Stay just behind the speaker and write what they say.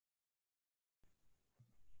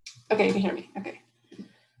Okay, you can hear me. Okay,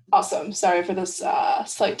 awesome. Sorry for this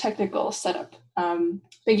slight technical setup.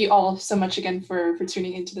 Thank you all so much again for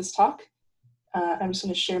tuning into this talk. I'm just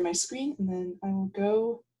going to share my screen and then I will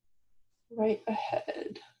go right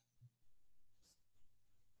ahead.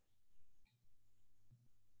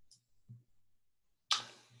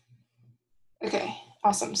 Okay,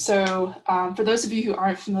 awesome. So for those of you who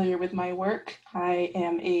aren't familiar with my work, I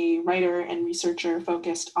am a writer and researcher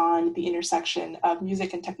focused on the intersection of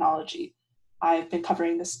music and technology. I've been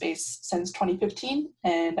covering this space since 2015,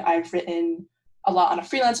 and I've written a lot on a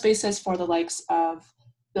freelance basis for the likes of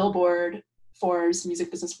Billboard, Forbes,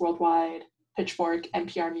 Music Business Worldwide, Pitchfork,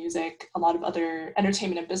 NPR Music, a lot of other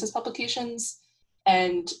entertainment and business publications.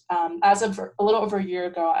 And as of a little over a year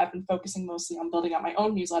ago, I've been focusing mostly on building out my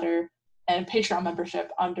own newsletter and Patreon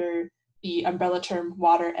membership under the umbrella term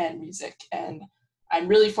Water and Music. And I'm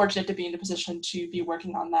really fortunate to be in a position to be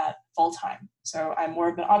working on that full time. So I'm more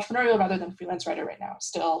of an entrepreneurial rather than freelance writer right now,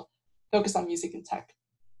 still focused on music and tech.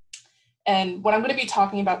 And what I'm going to be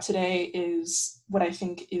talking about today is what I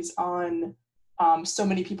think is on so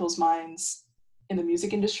many people's minds in the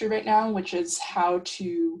music industry right now, which is how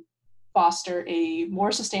to foster a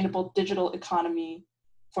more sustainable digital economy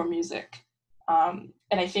for music. And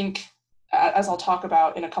I think, as I'll talk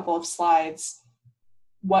about in a couple of slides,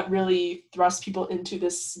 what really thrusts people into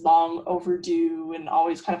this long overdue and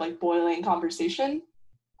always kind of like boiling conversation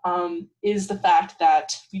is the fact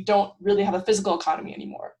that we don't really have a physical economy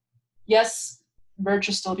anymore. Yes, merch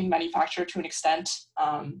is still being manufactured to an extent.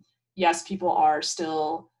 Yes, people are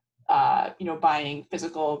still, buying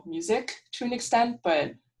physical music to an extent,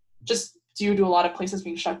 but just due to a lot of places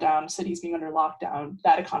being shut down, cities being under lockdown,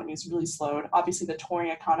 that economy is really slowed. Obviously, the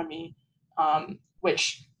touring economy,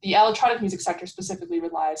 which the electronic music sector specifically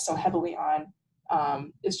relies so heavily on,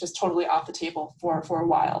 is just totally off the table for a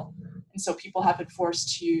while. And so people have been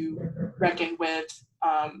forced to reckon with,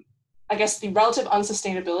 I guess, the relative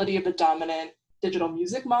unsustainability of the dominant digital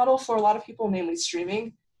music model for a lot of people, namely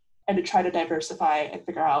streaming, and to try to diversify and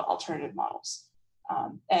figure out alternative models.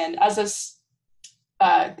 And as this,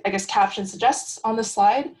 I guess, caption suggests on this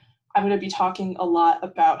slide, I'm going to be talking a lot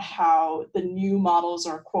about how the new models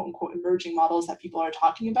or quote unquote emerging models that people are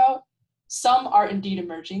talking about, some are indeed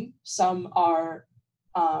emerging, some are,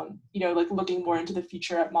 like looking more into the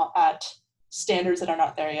future at standards that are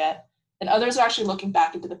not there yet. And others are actually looking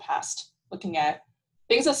back into the past, looking at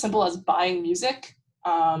things as simple as buying music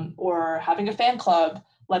or having a fan club,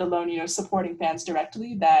 let alone, supporting fans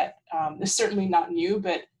directly. That is certainly not new,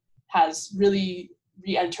 but has really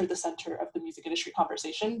re-entered the center of the music industry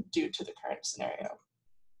conversation due to the current scenario.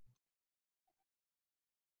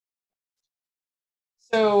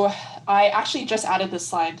 So I actually just added this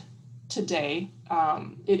slide today.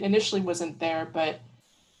 It initially wasn't there, but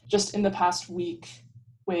just in the past week,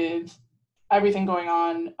 with everything going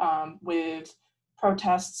on with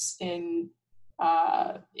protests in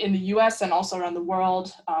the U.S. and also around the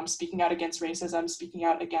world, speaking out against racism, speaking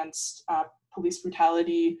out against police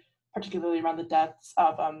brutality, particularly around the deaths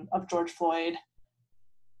of George Floyd.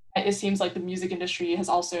 It seems like the music industry has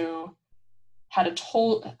also had to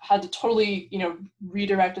totally,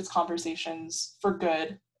 redirect its conversations for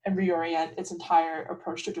good and reorient its entire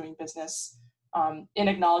approach to doing business in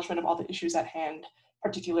acknowledgement of all the issues at hand,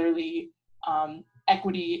 particularly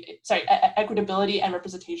equitability and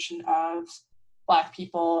representation of Black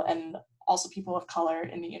people and also people of color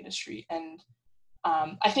in the industry. And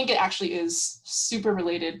I think it actually is super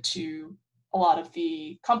related to a lot of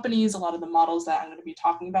the companies, a lot of the models that I'm going to be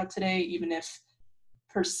talking about today, even if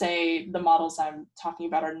per se the models I'm talking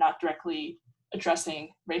about are not directly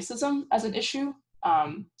addressing racism as an issue.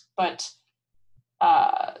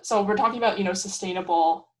 So we're talking about,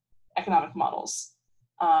 sustainable economic models.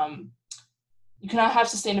 You cannot have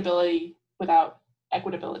sustainability without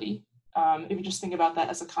equitability. If you just think about that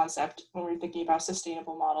as a concept, when we're thinking about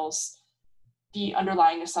sustainable models, the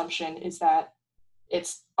underlying assumption is that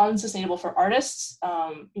it's unsustainable for artists.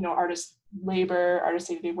 Artists' labor, artists'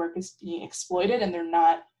 day-to-day work is being exploited, and they're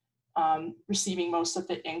not receiving most of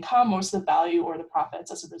the income, most of the value, or the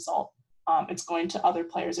profits as a result. It's going to other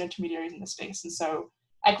players or intermediaries in the space. And so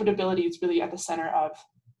equitability is really at the center of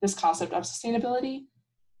this concept of sustainability.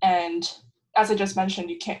 And as I just mentioned,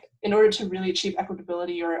 in order to really achieve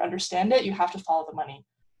equitability or understand it, you have to follow the money.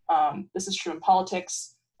 This is true in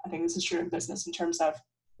politics. I think this is true in business in terms of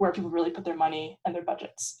where people really put their money and their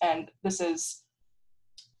budgets. And this is,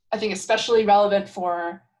 I think, especially relevant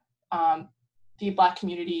for the Black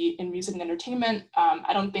community in music and entertainment.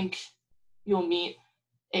 I don't think you'll meet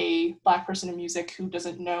a Black person in music who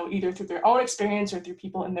doesn't know, either through their own experience or through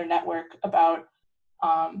people in their network, about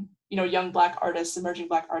young Black artists, emerging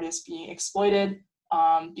Black artists being exploited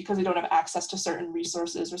because they don't have access to certain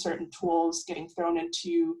resources or certain tools, getting thrown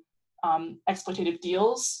into exploitative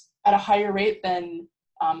deals at a higher rate than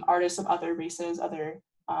artists of other races, other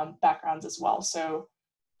backgrounds as well. So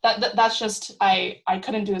that's just, I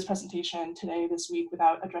couldn't do this presentation today, this week,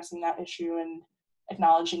 without addressing that issue and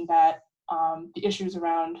acknowledging that the issues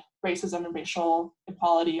around racism and racial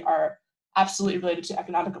equality are absolutely related to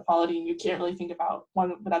economic equality, and you can't really think about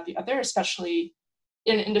one without the other, especially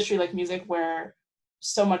in an industry like music where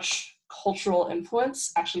so much cultural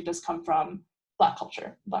influence actually does come from Black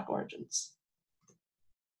culture, Black origins.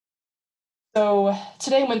 So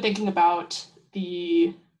today, when thinking about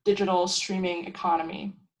the digital streaming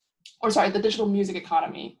economy, the digital music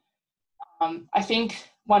economy, I think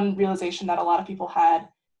one realization that a lot of people had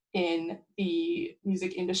in the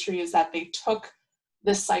music industry is that they took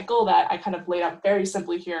this cycle that I kind of laid out very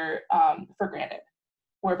simply here for granted,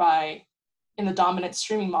 whereby in the dominant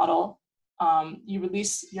streaming model, you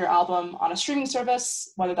release your album on a streaming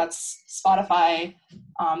service, whether that's Spotify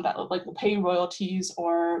that will pay you royalties,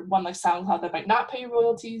 or one like SoundCloud that might not pay you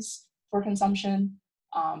royalties for consumption.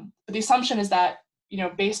 But the assumption is that,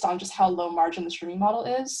 based on just how low margin the streaming model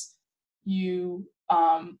is, you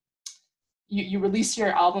release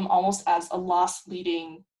your album almost as a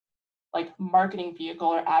loss-leading marketing vehicle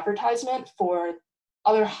or advertisement for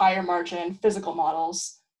other higher margin physical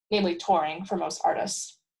models, namely touring for most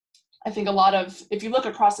artists. I think if you look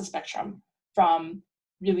across the spectrum from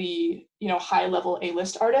really, high level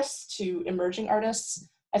A-list artists to emerging artists,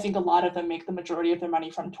 I think a lot of them make the majority of their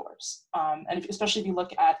money from tours. And especially if you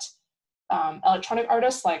look at electronic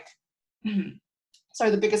artists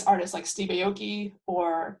the biggest artists like Steve Aoki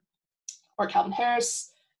or Calvin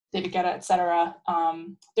Harris, David Guetta, etc.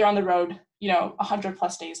 They're on the road,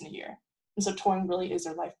 100+ days in a year. And so touring really is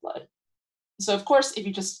their lifeblood. So of course, if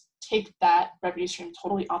you just take that revenue stream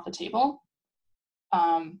totally off the table,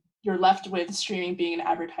 you're left with streaming being an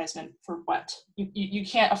advertisement for what? You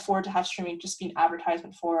can't afford to have streaming just be an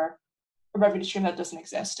advertisement for a revenue stream that doesn't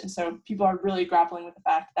exist. And so people are really grappling with the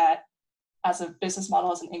fact that as a business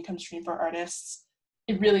model, as an income stream for artists,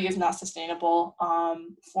 it really is not sustainable.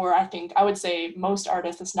 I would say most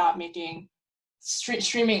artists, it's not making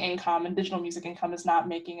streaming income, and digital music income is not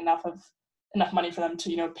making enough money for them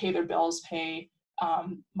to pay their bills, pay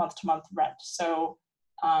month-to-month rent. So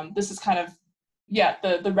this is kind of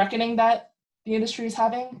the reckoning that the industry is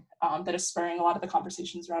having that is spurring a lot of the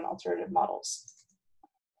conversations around alternative models.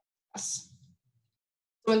 Yes.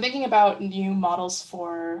 So when thinking about new models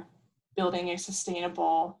for building a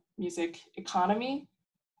sustainable music economy,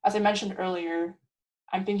 as I mentioned earlier,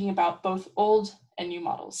 I'm thinking about both old and new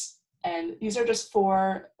models. And these are just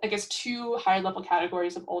two higher level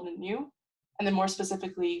categories of old and new, and then more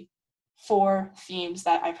specifically, 4 themes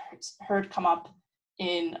that I've heard come up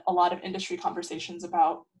in a lot of industry conversations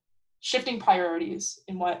about shifting priorities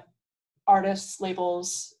in what artists,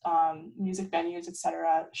 labels, music venues,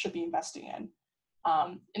 etc. should be investing in.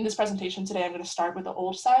 In this presentation today, I'm going to start with the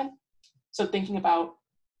old side. So thinking about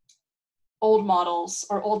old models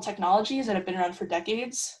or old technologies that have been around for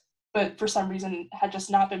decades, but for some reason had just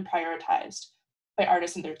not been prioritized by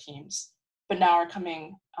artists and their teams, but now are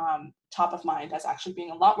coming top of mind as actually being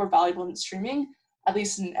a lot more valuable than streaming, at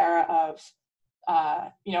least in an era of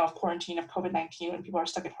quarantine, of COVID-19, when people are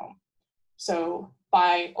stuck at home. So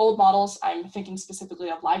by old models, I'm thinking specifically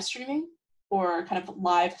of live streaming or kind of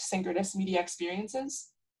live synchronous media experiences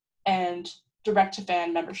and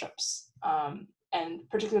direct-to-fan memberships. And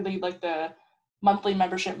particularly the monthly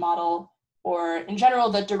membership model, or in general,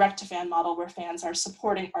 the direct-to-fan model where fans are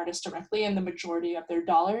supporting artists directly and the majority of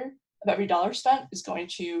every dollar spent is going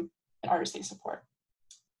to an artist they support.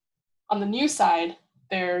 On the new side,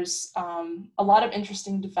 there's a lot of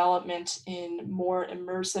interesting development in more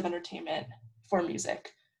immersive entertainment for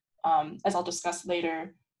music. As I'll discuss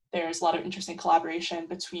later, there's a lot of interesting collaboration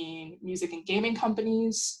between music and gaming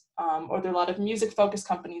companies, or there are a lot of music-focused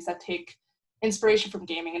companies that take inspiration from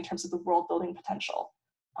gaming in terms of the world-building potential.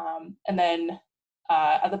 And then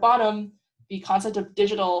at the bottom, the concept of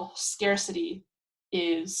digital scarcity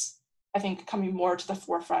is, I think, coming more to the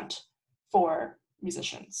forefront for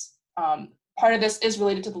musicians. Part of this is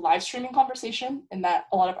related to the live streaming conversation, in that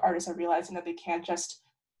a lot of artists are realizing that they can't just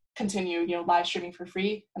continue, live streaming for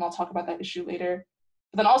free, and I'll talk about that issue later.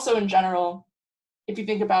 But then also in general, if you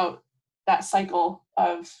think about that cycle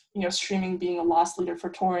of, streaming being a loss leader for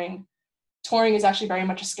touring is actually very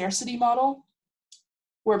much a scarcity model,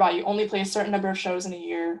 whereby you only play a certain number of shows in a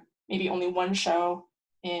year, maybe only one show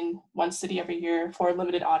in one city every year for a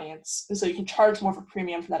limited audience. And so you can charge more for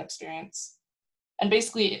premium for that experience. And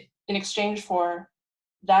basically, in exchange for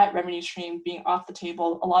that revenue stream being off the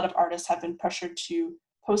table, a lot of artists have been pressured to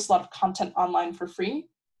post a lot of content online for free,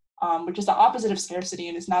 which is the opposite of scarcity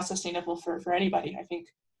and is not sustainable for anybody. I think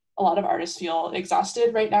a lot of artists feel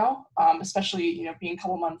exhausted right now, especially being a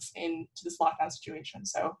couple months into this lockdown situation.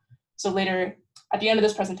 So later, at the end of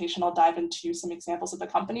this presentation, I'll dive into some examples of the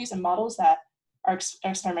companies and models that are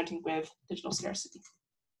experimenting with digital scarcity.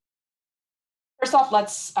 First off,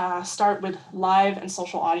 let's start with live and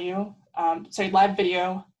social audio. Live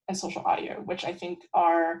video and social audio, which I think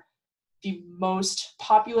are the most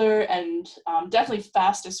popular and definitely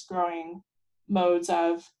fastest growing modes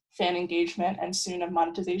of fan engagement and soon of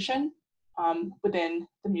monetization within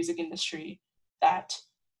the music industry that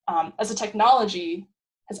as a technology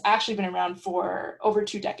has actually been around for over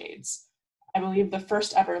 2 decades. I believe the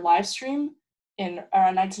first ever live stream in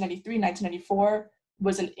around 1993, 1994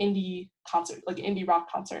 was an indie concert, like an indie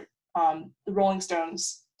rock concert. The Rolling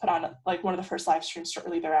Stones put on like one of the first live streams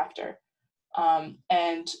shortly thereafter.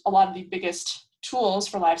 And a lot of the biggest tools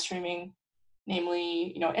for live streaming,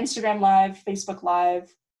 namely, Instagram Live, Facebook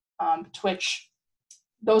Live, Twitch,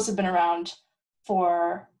 those have been around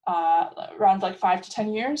for around like 5 to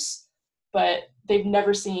 10 years, but they've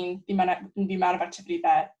never seen the amount of activity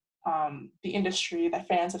that the industry, that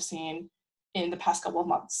fans have seen in the past couple of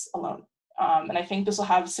months alone. And I think this will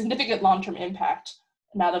have significant long-term impact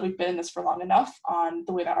now that we've been in this for long enough on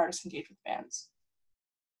the way that artists engage with fans.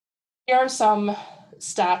 Here are some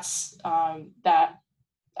stats that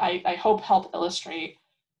I hope help illustrate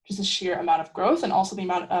just the sheer amount of growth and also the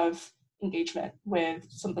amount of engagement with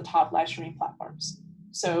some of the top live streaming platforms.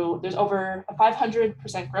 So there's over a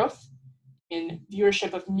 500% growth in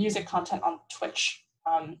viewership of music content on Twitch.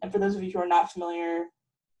 And for those of you who are not familiar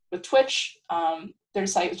with Twitch, their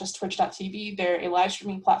site is just twitch.tv. They're a live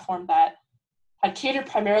streaming platform that had catered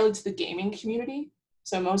primarily to the gaming community.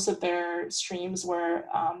 So most of their streams were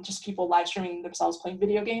just people live streaming themselves playing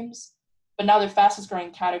video games. But now their fastest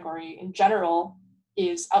growing category in general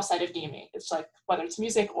is outside of gaming. It's like whether it's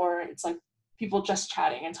music or it's like people just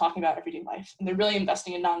chatting and talking about everyday life. And they're really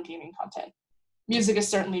investing in non-gaming content. Music is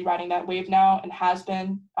certainly riding that wave now and has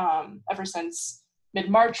been ever since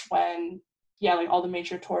mid-March when, like all the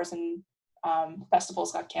major tours and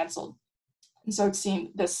festivals got canceled. And so it's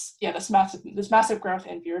seen this massive growth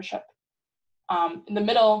in viewership. In the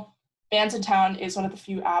middle, Bands in Town is one of the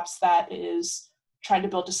few apps that is trying to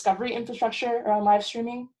build discovery infrastructure around live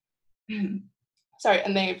streaming. And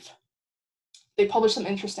they published some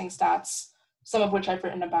interesting stats, some of which I've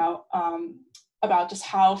written about just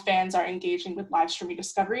how fans are engaging with live streaming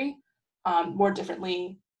discovery more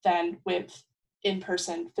differently than with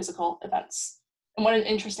in-person physical events. And one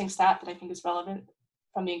interesting stat that I think is relevant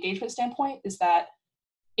from the engagement standpoint is that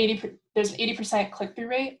there's an 80% click-through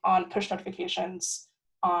rate on push notifications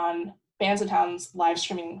on Bands in Town's live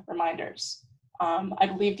streaming reminders. I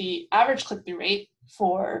believe the average click-through rate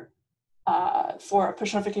for a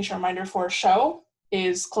push notification reminder for a show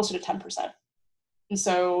is closer to 10%. And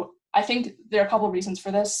so I think there are a couple of reasons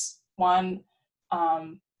for this. One,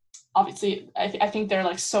 obviously, I think there are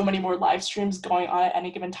like so many more live streams going on at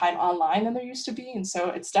any given time online than there used to be. And so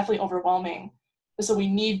it's definitely overwhelming. So we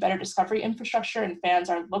need better discovery infrastructure, and fans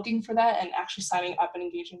are looking for that and actually signing up and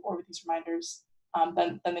engaging more with these reminders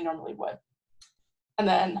than they normally would. And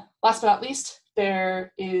then last but not least,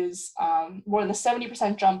 there is more than a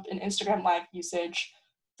 70% jump in Instagram Live usage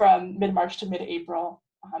from mid-March to mid-April,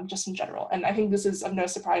 just in general. And I think this is of no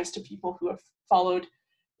surprise to people who have followed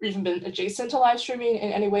or even been adjacent to live streaming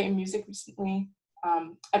in any way in music recently.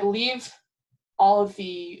 I believe all of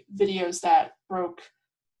the videos that broke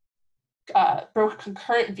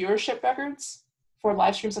concurrent viewership records for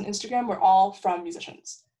live streams on Instagram were all from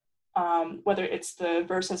musicians. Whether it's the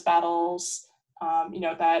versus battles,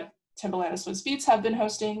 that Timbaland and Swizz Beatz have been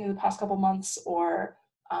hosting in the past couple months, or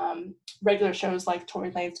regular shows like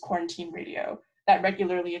Tory Lanez Quarantine Radio that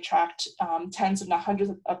regularly attract tens if not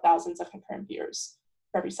hundreds of thousands of concurrent viewers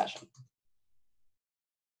for every session.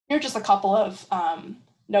 Here are just a couple of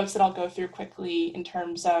notes that I'll go through quickly in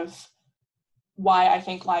terms of why I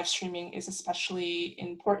think live streaming is especially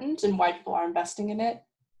important and why people are investing in it.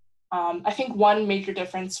 I think one major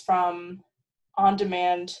difference from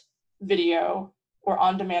on-demand video or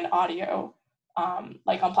on-demand audio,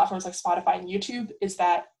 like on platforms like Spotify and YouTube, is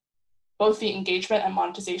that both the engagement and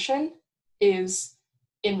monetization is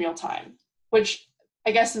in real time, which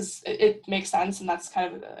I guess it makes sense, and that's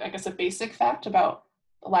kind of, I guess, a basic fact about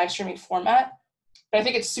the live streaming format. But I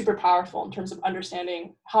think it's super powerful in terms of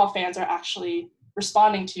understanding how fans are actually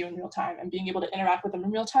responding to you in real time and being able to interact with them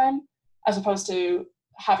in real time, as opposed to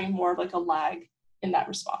having more of like a lag in that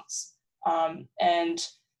response. And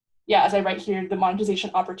yeah, as I write here, the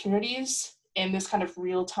monetization opportunities in this kind of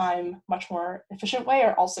real-time, much more efficient way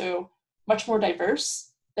are also much more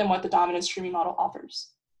diverse than what the dominant streaming model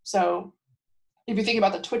offers. So if you think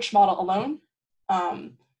about the Twitch model alone,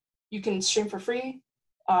 you can stream for free.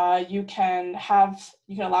 You can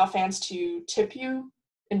allow fans to tip you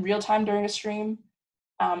in real time during a stream,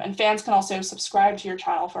 and fans can also subscribe to your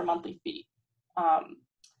channel for a monthly fee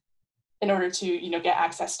in order to get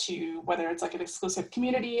access to whether it's like an exclusive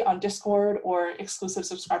community on Discord or exclusive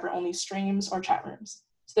subscriber only streams or chat rooms.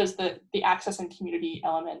 So there's the access and community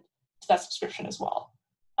element to that subscription as well.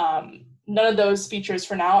 None of those features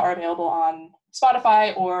for now are available on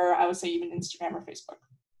Spotify, or I would say even Instagram or Facebook.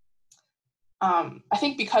 I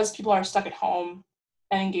think because people are stuck at home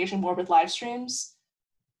and engaging more with live streaming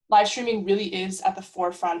really is at the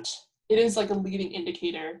forefront. It is like a leading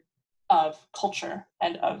indicator of culture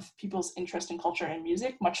and of people's interest in culture and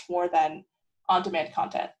music, much more than on-demand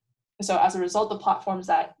content. And so as a result, the platforms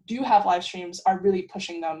that do have live streams are really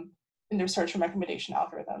pushing them in their search and recommendation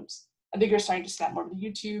algorithms. I think you're starting to see that more with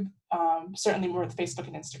YouTube, certainly more with Facebook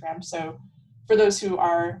and Instagram. So for those who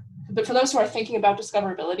are thinking about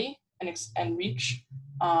discoverability and reach,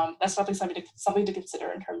 that's definitely something to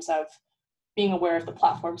consider in terms of being aware of the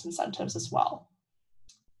platform's incentives as well.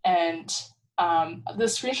 And the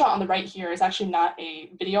screenshot on the right here is actually not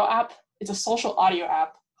a video app. It's a social audio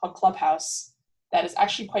app called Clubhouse that is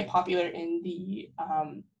actually quite popular in the,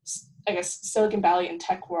 I guess, Silicon Valley and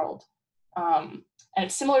tech world. And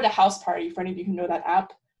it's similar to House Party, for any of you who know that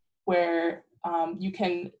app, where you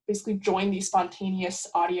can basically join these spontaneous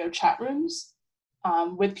audio chat rooms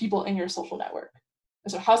with people in your social network.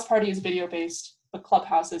 And so House Party is video-based, but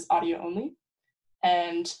Clubhouse is audio only.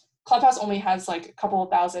 And Clubhouse only has like a couple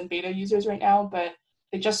of thousand beta users right now, but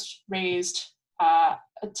they just raised a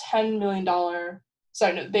 $10 million,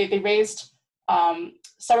 they raised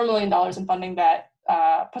several $1 million in funding that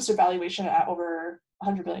puts their valuation at over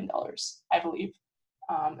 $100 billion, I believe.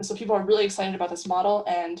 And so people are really excited about this model,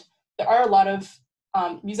 and there are a lot of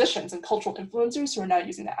musicians and cultural influencers who are now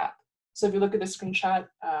using the app. So if you look at the screenshot,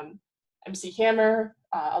 MC Hammer,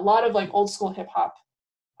 a lot of like old school hip hop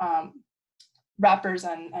rappers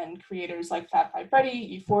and creators like Fab Five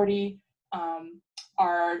Freddy, E40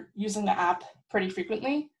 are using the app pretty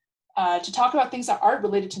frequently to talk about things that aren't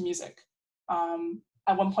related to music.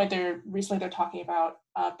 At one point, they're talking about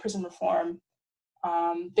prison reform.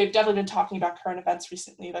 They've definitely been talking about current events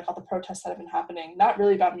recently, like all the protests that have been happening. Not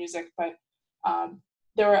really about music, but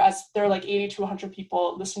there were like 80 to 100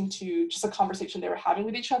 people listening to just a conversation they were having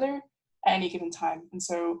with each other at any given time. And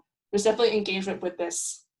so there's definitely engagement with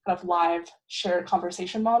this kind of live shared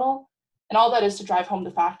conversation model. And all that is to drive home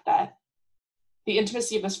the fact that the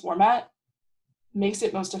intimacy of this format makes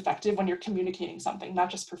it most effective when you're communicating something, not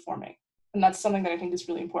just performing. And that's something that I think is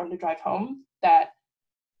really important to drive home, that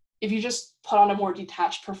if you just put on a more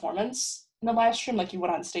detached performance in a live stream like you would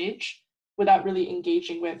on stage, without really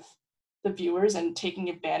engaging with the viewers and taking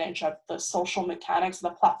advantage of the social mechanics of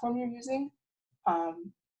the platform you're using,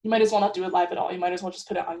 you might as well not do it live at all. You might as well just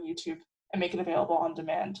put it on YouTube and make it available on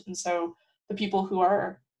demand. And so the people who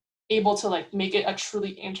are able to like make it a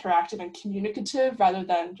truly interactive and communicative rather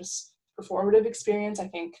than just performative experience, I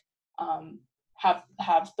think have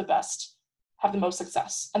the most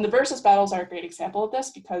success. And the versus battles are a great example of this,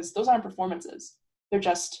 because those aren't performances. They're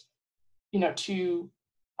just, two,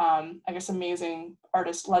 I guess, amazing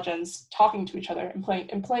artist legends talking to each other and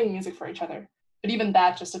playing music for each other. But even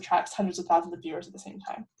that just attracts hundreds of thousands of viewers at the same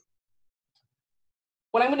time.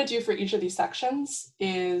 What I'm going to do for each of these sections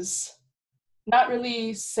is not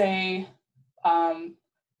really say,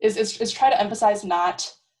 is try to emphasize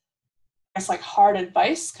not, I guess, like hard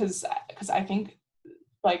advice, because I think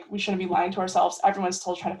like we shouldn't be lying to ourselves. Everyone's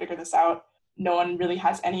still trying to figure this out. No one really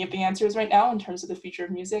has any of the answers right now in terms of the future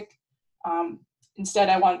of music. Instead,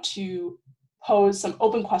 I want to pose some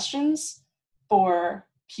open questions for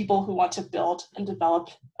people who want to build and develop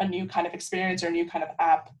a new kind of experience or a new kind of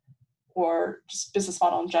app or just business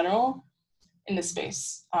model in general in this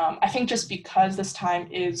space. I think just because this time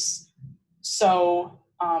is so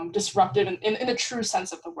disruptive in the true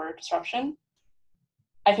sense of the word disruption,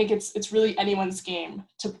 I think it's really anyone's game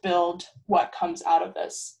to build what comes out of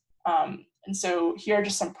this. And so here are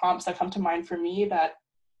just some prompts that come to mind for me that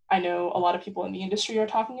I know a lot of people in the industry are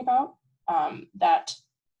talking about, that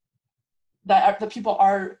people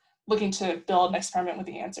are looking to build and experiment with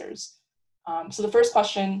the answers. So the first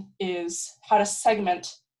question is how to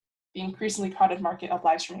segment the increasingly crowded market of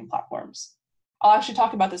live streaming platforms. I'll actually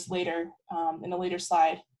talk about this later in a later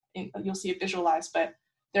slide. You'll see it visualized, but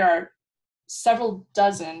there are several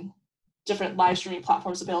dozen different live streaming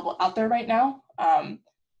platforms available out there right now.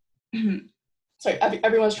 sorry,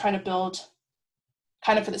 everyone's trying to build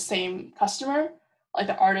kind of for the same customer, like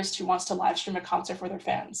the artist who wants to live stream a concert for their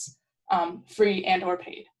fans, free and or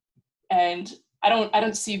paid. And I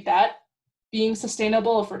don't see that being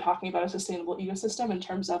sustainable if we're talking about a sustainable ecosystem in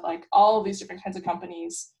terms of like all of these different kinds of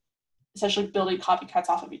companies essentially building copycats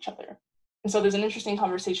off of each other. And so there's an interesting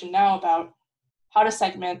conversation now about how to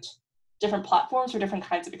segment different platforms for different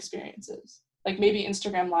kinds of experiences. Like maybe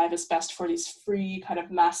Instagram Live is best for these free kind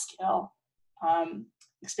of mass scale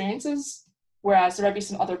experiences, whereas there might be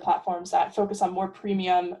some other platforms that focus on more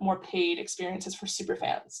premium, more paid experiences for super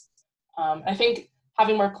fans. I think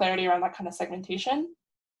having more clarity around that kind of segmentation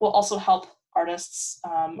will also help artists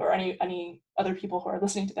or any other people who are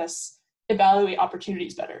listening to this evaluate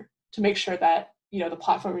opportunities better to make sure that the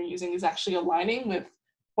platform you're using is actually aligning with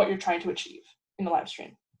what you're trying to achieve in the live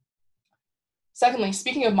stream. Secondly,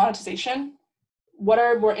 speaking of monetization, what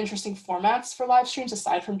are more interesting formats for live streams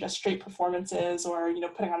aside from just straight performances or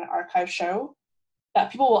putting on an archive show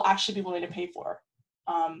that people will actually be willing to pay for?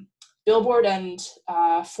 Billboard and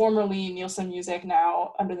formerly Nielsen Music,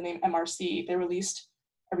 now under the name MRC, they released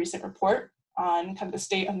a recent report on kind of the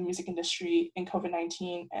state of the music industry in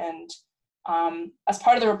COVID-19. And as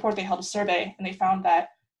part of the report, they held a survey and they found that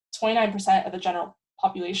 29% of the general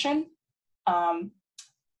population,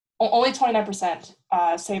 only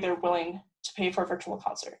 29% say they're willing to pay for a virtual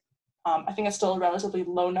concert. I think it's still a relatively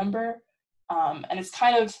low number, and it's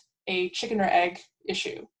kind of a chicken or egg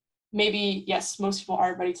issue. Maybe, yes, most people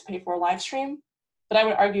aren't ready to pay for a live stream, but I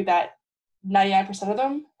would argue that 99% of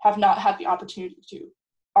them have not had the opportunity to.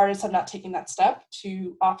 Artists have not taken that step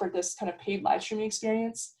to offer this kind of paid live streaming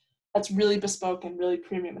experience that's really bespoke and really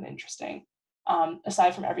premium and interesting,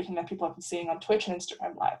 aside from everything that people have been seeing on Twitch and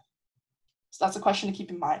Instagram Live. So that's a question to keep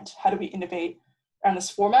in mind. How do we innovate around this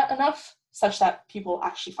format enough such that people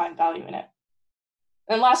actually find value in it?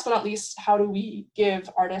 And last but not least, how do we give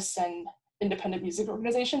artists and independent music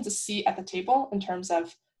organizations a seat at the table in terms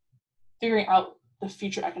of figuring out the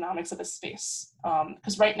future economics of this space?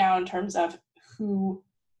 Because right now, in terms of who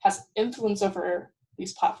has influence over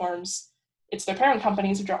these platforms, it's their parent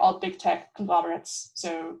companies, which are all big tech conglomerates.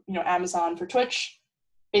 So, Amazon for Twitch,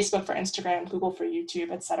 Facebook for Instagram, Google for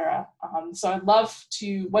YouTube, etc. So I'd love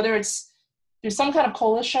to, whether it's through some kind of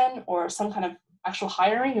coalition or some kind of actual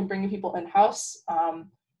hiring and bringing people in-house,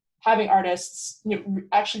 having artists,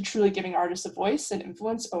 actually truly giving artists a voice and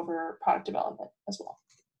influence over product development as well.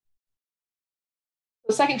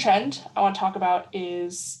 The second trend I want to talk about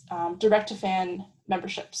is direct-to-fan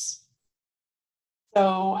memberships.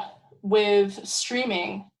 So with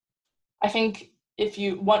streaming, I think if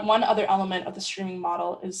you want, one other element of the streaming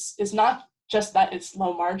model is not just that it's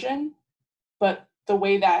low margin, but the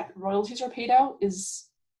way that royalties are paid out is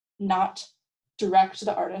not direct to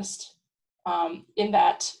the artist, in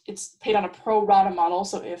that it's paid on a pro rata model.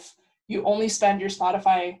 So if you only spend your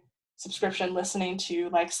Spotify subscription listening to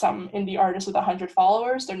like some indie artist with 100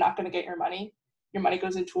 followers, they're not going to get your money. Your money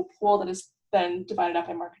goes into a pool that is then divided up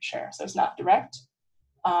by market share. So it's not direct.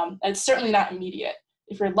 And it's certainly not immediate.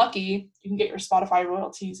 If you're lucky, you can get your Spotify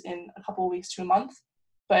royalties in a couple of weeks to a month.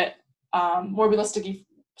 But more realistically,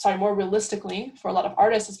 for a lot of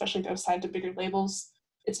artists, especially those signed to bigger labels,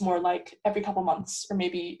 it's more like every couple months, or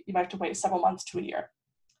maybe you might have to wait several months to a year.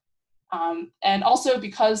 And also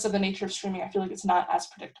because of the nature of streaming, I feel like it's not as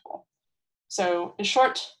predictable. So in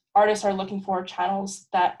short, artists are looking for channels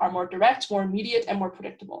that are more direct, more immediate, and more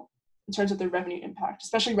predictable in terms of their revenue impact,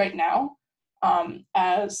 especially right now,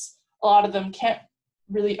 as a lot of them can't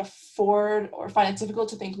really afford or find it difficult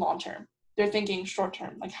to think long-term. They're thinking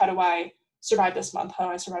short-term, like how do I survive this month? How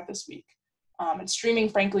do I survive this week? And streaming,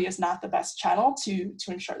 frankly, is not the best channel to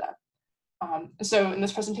ensure that. So in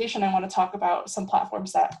this presentation, I want to talk about some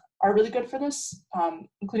platforms that are really good for this,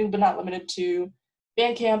 including but not limited to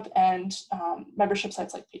Bandcamp and membership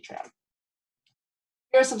sites like Patreon.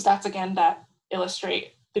 Here are some stats again that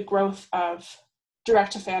illustrate the growth of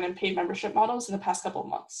direct-to-fan and paid membership models in the past couple of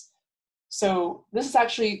months. So this is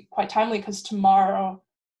actually quite timely because tomorrow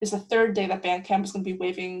is the third day that Bandcamp is going to be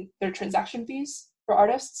waiving their transaction fees for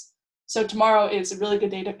artists. So tomorrow is a really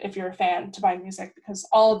good day if you're a fan to buy music because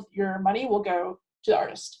all of your money will go to the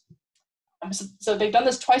artist. So they've done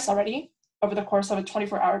this twice already over the course of a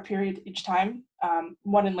 24-hour period each time,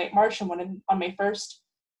 one in late March and one on May 1st.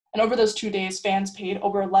 And over those 2 days, fans paid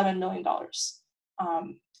over $11 million.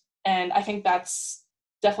 And I think that's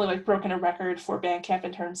definitely like broken a record for Bandcamp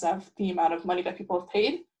in terms of the amount of money that people have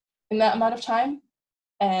paid in that amount of time.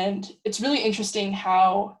 And it's really interesting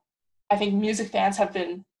how I think music fans have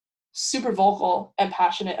been super vocal and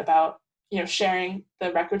passionate about, sharing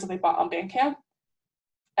the records that they bought on Bandcamp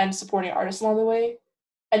and supporting artists along the way.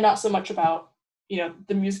 and not so much about,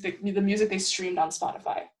 the music they streamed on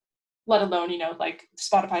Spotify, let alone, like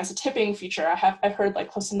Spotify has a tipping feature. I've heard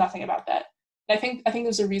like close to nothing about that. And I think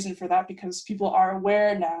there's a reason for that, because people are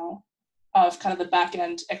aware now of kind of the back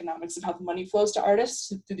end economics of how the money flows to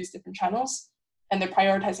artists through these different channels, and they're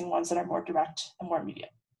prioritizing ones that are more direct and more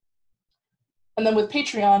immediate. And then with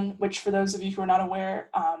Patreon, which for those of you who are not aware,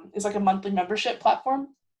 is like a monthly membership platform.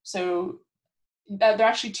 So there are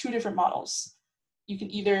actually two different models. You can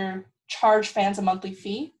either charge fans a monthly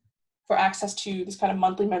fee for access to this kind of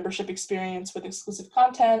monthly membership experience with exclusive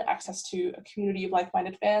content, access to a community of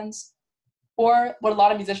like-minded fans, or what a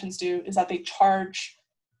lot of musicians do is that they charge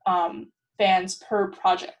fans per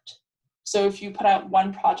project. So if you put out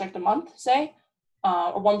one project a month, say,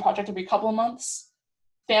 or one project every couple of months,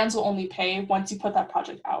 fans will only pay once you put that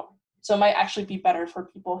project out. So it might actually be better for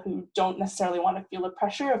people who don't necessarily want to feel the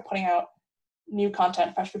pressure of putting out new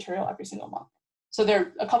content, fresh material every single month. So there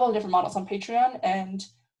are a couple of different models on Patreon, and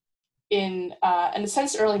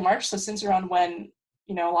since early March, so since around when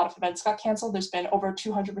a lot of events got canceled, there's been over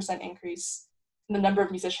 200% increase in the number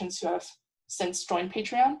of musicians who have since joined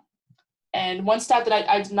Patreon. And one stat that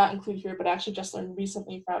I did not include here, but I actually just learned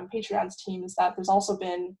recently from Patreon's team, is that there's also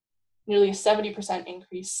been nearly a 70%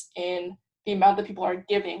 increase in the amount that people are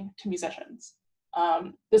giving to musicians.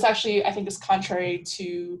 This actually, I think, is contrary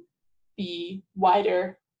to the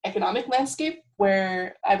wider economic landscape,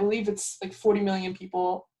 where I believe it's like 40 million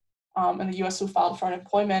people in the US who filed for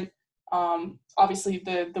unemployment. Obviously,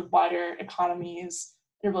 the wider economy is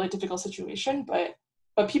in a really difficult situation, but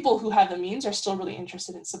people who have the means are still really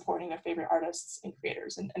interested in supporting their favorite artists and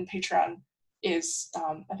creators, and Patreon is,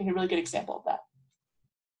 I think, a really good example of that.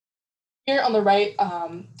 Here on the right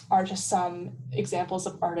are just some examples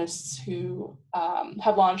of artists who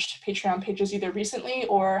have launched Patreon pages either recently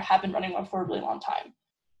or have been running one for a really long time.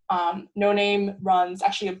 No Name runs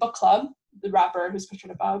actually a book club, the rapper who's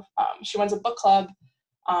pictured above. She runs a book club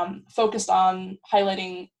focused on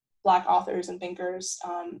highlighting Black authors and thinkers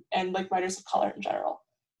and like writers of color in general.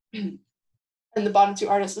 And the bottom two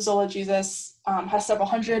artists, Zola Jesus, has several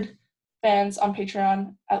hundred fans on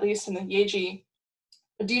Patreon, at least, and then Yeji,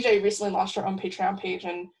 a DJ, recently launched her own Patreon page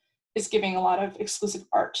and is giving a lot of exclusive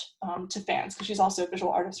art to fans, because she's also a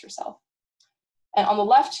visual artist herself. And on the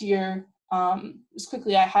left here, just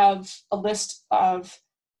quickly, I have a list of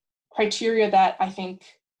criteria that I think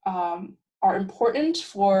are important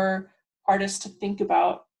for artists to think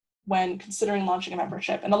about when considering launching a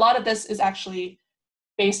membership. And a lot of this is actually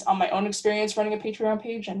based on my own experience running a Patreon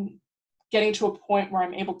page and getting to a point where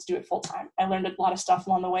I'm able to do it full time. I learned a lot of stuff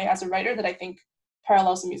along the way as a writer that I think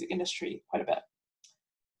parallels the music industry quite a bit.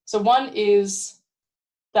 So one is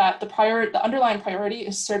that the underlying priority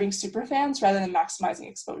is serving superfans rather than maximizing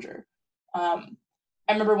exposure. I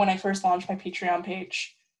remember when I first launched my Patreon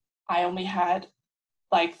page, I only had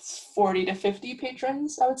like 40 to 50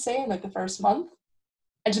 patrons, I would say, in like the first month.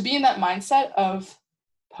 And to be in that mindset of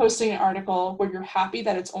posting an article where you're happy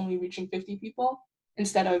that it's only reaching 50 people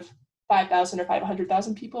instead of 5,000 or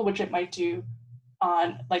 500,000 people, which it might do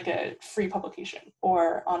on like a free publication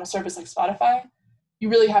or on a service like Spotify, you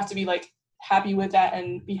really have to be like happy with that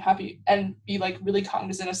and be happy and be like really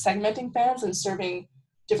cognizant of segmenting fans and serving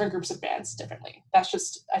different groups of fans differently. That's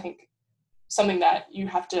just, I think, something that you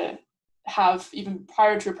have to have even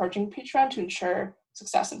prior to approaching Patreon to ensure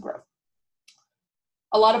success and growth.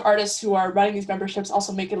 A lot of artists who are running these memberships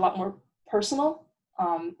also make it a lot more personal.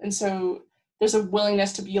 And so there's a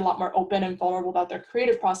willingness to be a lot more open and vulnerable about their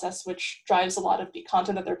creative process, which drives a lot of the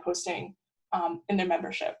content that they're posting in their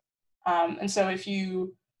membership. And so if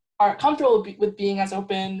you aren't comfortable with being as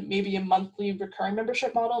open, maybe a monthly recurring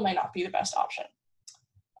membership model might not be the best option.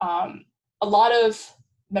 A lot of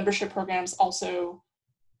membership programs also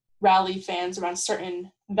rally fans around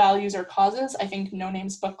certain values or causes. I think No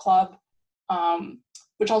Name's book club,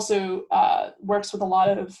 which also works with a lot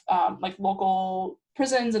of like local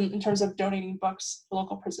prisons in terms of donating books to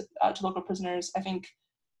local prisoners, I think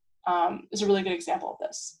is a really good example of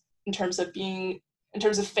this in terms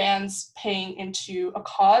of fans paying into a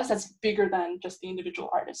cause that's bigger than just the individual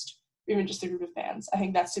artist, or even just a group of fans. I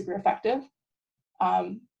think that's super effective.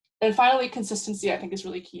 And finally, consistency, I think, is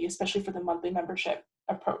really key, especially for the monthly membership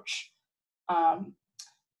approach.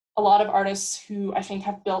 A lot of artists who I think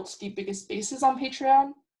have built the biggest bases on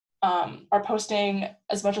Patreon are posting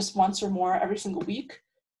as much as once or more every single week,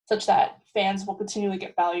 such that fans will continually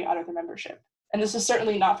get value out of their membership. And this is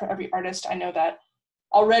certainly not for every artist. I know that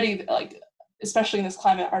already, like, especially in this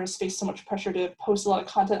climate, artists face so much pressure to post a lot of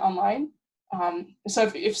content online.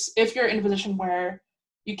 So if you're in a position where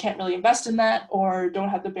you can't really invest in that or don't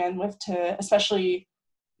have the bandwidth to especially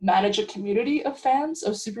manage a community of fans,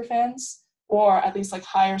 of super fans, or at least like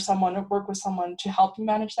hire someone or work with someone to help you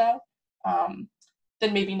manage that,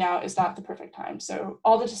 then maybe now is not the perfect time. So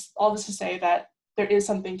all this to say that there is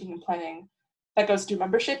some thinking and planning that goes to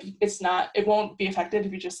membership. It won't be effective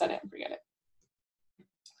if you just set it and forget it.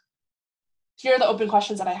 Here are the open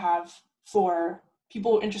questions that I have for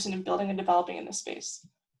people interested in building and developing in this space.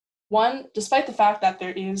 One, despite the fact that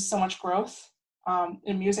there is so much growth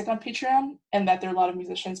in music on Patreon and that there are a lot of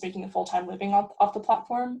musicians making a full-time living off the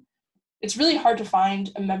platform, it's really hard to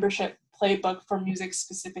find a membership playbook for music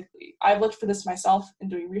specifically. I've looked for this myself in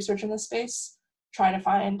doing research in this space, trying to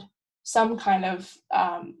find some kind of,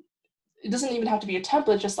 it doesn't even have to be a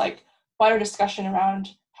template, just like wider discussion around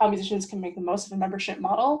how musicians can make the most of a membership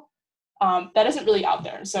model. That isn't really out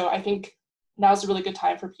there. So I think now's a really good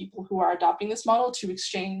time for people who are adopting this model to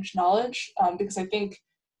exchange knowledge, because I think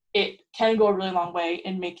it can go a really long way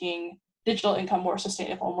in making digital income more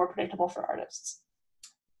sustainable and more predictable for artists.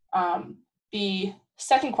 The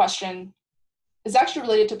second question is actually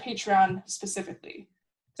related to Patreon specifically.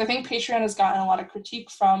 So I think Patreon has gotten a lot of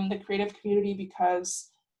critique from the creative community because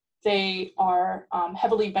they are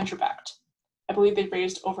heavily venture-backed. I believe they've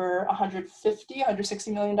raised over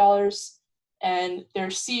 $160 million. And their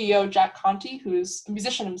CEO, Jack Conte, who's a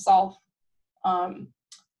musician himself,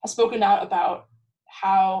 has spoken out about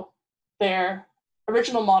how their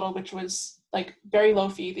original model, which was like very low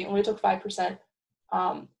fee, they only took 5%,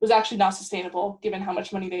 was actually not sustainable given how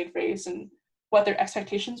much money they had raised and what their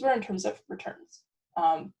expectations were in terms of returns.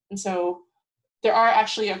 And so there are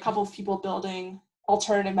actually a couple of people building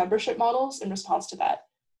alternative membership models in response to that.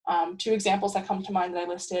 Two examples that come to mind that I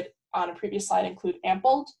listed on a previous slide include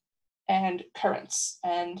Ampled and Currents.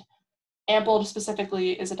 And Ampled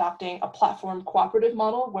specifically is adopting a platform cooperative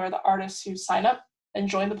model where the artists who sign up and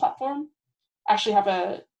join the platform actually have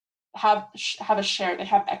a share, they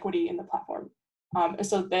have equity in the platform. And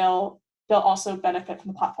so they'll also benefit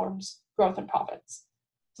from the platform's growth and profits.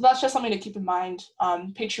 So that's just something to keep in mind.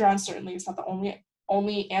 Patreon certainly is not the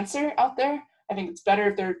only answer out there. I think it's better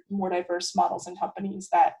if there are more diverse models and companies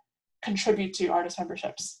that contribute to artist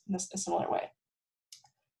memberships in a similar way.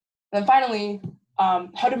 And then finally,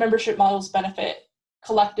 how do membership models benefit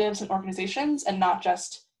collectives and organizations and not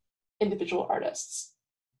just individual artists?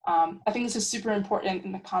 I think this is super important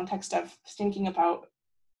in the context of thinking about,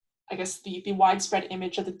 I guess, the widespread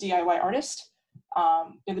image of the DIY artist,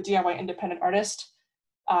 the DIY independent artist.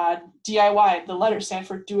 DIY, the letters stand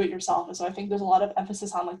for do it yourself. And so I think there's a lot of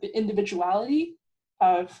emphasis on like the individuality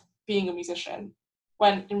of being a musician,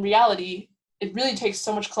 when in reality, it really takes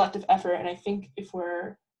so much collective effort. And I think if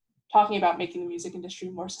we're talking about making the music industry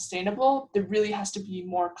more sustainable, there really has to be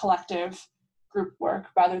more collective group work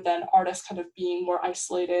rather than artists kind of being more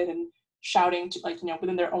isolated and shouting to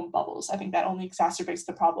within their own bubbles. I think that only exacerbates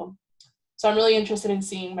the problem. So I'm really interested in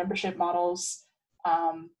seeing membership models,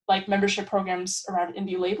 like membership programs around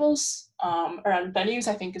indie labels, around venues,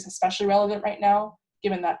 I think is especially relevant right now,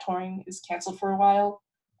 given that touring is canceled for a while.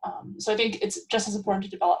 So I think it's just as important to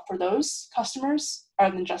develop for those customers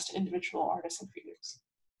rather than just individual artists and creators.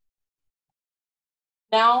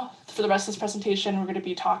 Now, for the rest of this presentation, we're going to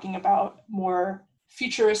be talking about more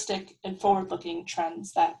futuristic and forward-looking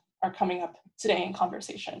trends that are coming up today in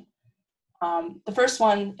conversation. The first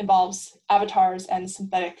one involves avatars and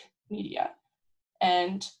synthetic media.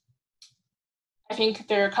 And I think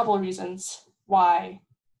there are a couple of reasons why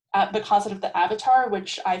the concept of the avatar,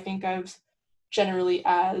 which I think of generally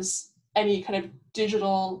as any kind of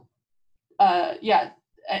digital,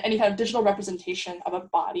 any kind of digital representation of a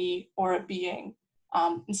body or a being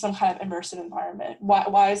in some kind of immersive environment.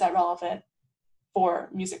 Why is that relevant for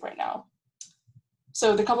music right now?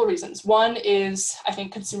 So the couple of reasons. One is, I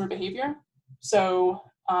think, consumer behavior. So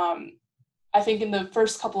I think in the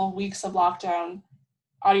first couple of weeks of lockdown,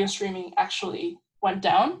 audio streaming actually went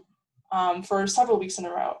down for several weeks in a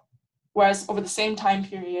row. Whereas over the same time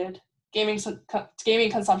period, gaming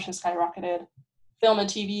consumption skyrocketed, film and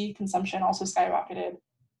TV consumption also skyrocketed.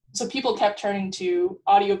 So people kept turning to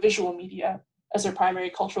audio-visual media as their primary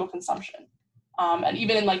cultural consumption. And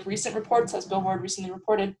even in like recent reports, as Billboard recently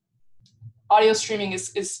reported, audio streaming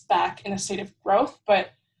is back in a state of growth,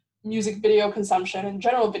 but music video consumption and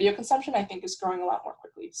general video consumption, I think, is growing a lot more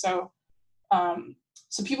quickly. So,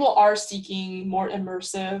 so people are seeking more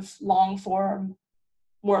immersive, long form,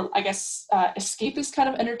 more, I guess, escapist kind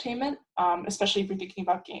of entertainment, especially if you're thinking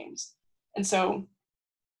about games. And so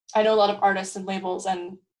I know a lot of artists and labels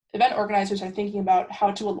and event organizers are thinking about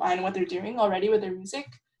how to align what they're doing already with their music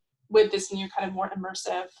with this new kind of more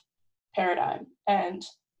immersive paradigm. And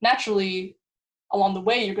naturally, along the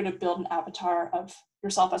way, you're going to build an avatar of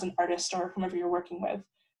yourself as an artist or whomever you're working with.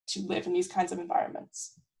 to live in these kinds of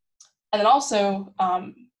environments. And then also,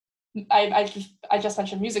 I just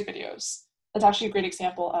mentioned music videos. That's actually a great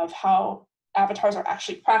example of how avatars are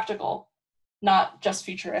actually practical, not just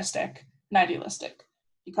futuristic and idealistic.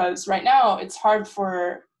 Because right now, it's hard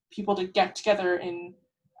for people to get together in,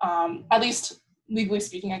 at least legally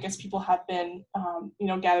speaking, I guess people have been,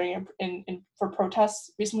 gathering in for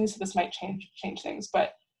protests recently, so this might change things.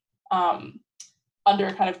 But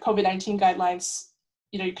under kind of COVID-19 guidelines,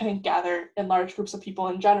 you couldn't gather in large groups of people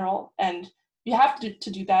in general, and you have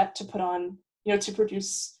to do that to put on, to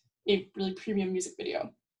produce a really premium music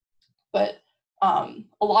video. But a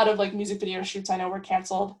lot of like music video shoots I know were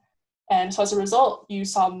canceled, and so as a result, you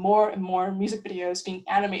saw more and more music videos being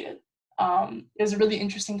animated. It was a really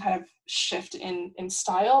interesting kind of shift in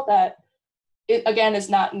style that, it again is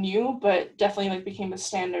not new, but definitely like became the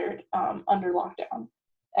standard under lockdown.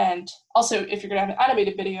 And also, if you're gonna have an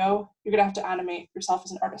animated video, you're gonna have to animate yourself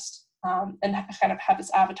as an artist and kind of have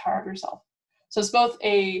this avatar of yourself. So it's both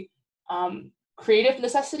a creative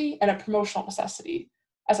necessity and a promotional necessity,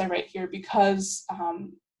 as I write here, because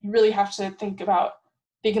you really have to think about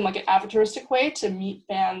thinking like an avataristic way to meet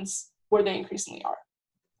fans where they increasingly are.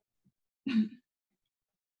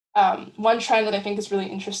 One trend that I think is really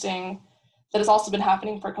interesting that has also been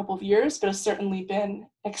happening for a couple of years, but has certainly been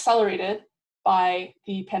accelerated by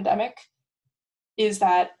the pandemic, is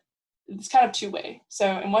that it's kind of two-way.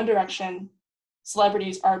 So in one direction,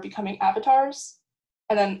 celebrities are becoming avatars,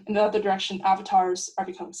 and then in the other direction, avatars are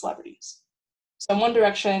becoming celebrities. So in one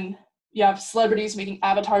direction, you have celebrities making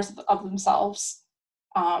avatars of themselves,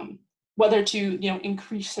 whether to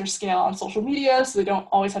increase their scale on social media so they don't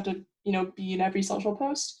always have to be in every social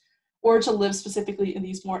post, or to live specifically in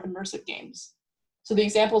these more immersive games. So the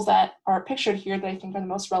examples that are pictured here that I think are the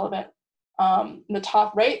most relevant, in the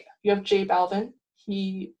top right, you have J Balvin.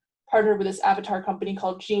 He partnered with this avatar company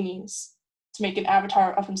called Genies to make an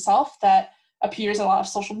avatar of himself that appears in a lot of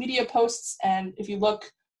social media posts. And if you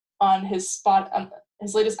look on his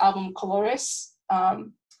latest album, Colores, for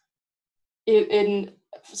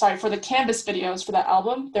the Canvas videos for that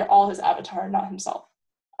album, they're all his avatar, not himself.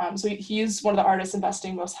 So he is one of the artists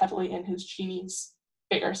investing most heavily in his Genies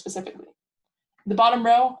figure specifically. In the bottom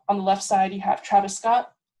row, on the left side, you have Travis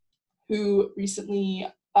Scott, who recently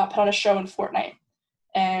put on a show in Fortnite.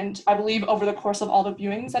 And I believe over the course of all the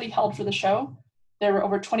viewings that he held for the show, there were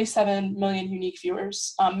over 27 million unique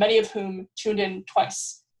viewers, many of whom tuned in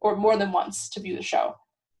twice or more than once to view the show.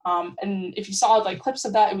 And if you saw like clips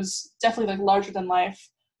of that, it was definitely like larger than life.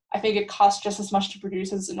 I think it cost just as much to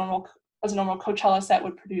produce as a normal Coachella set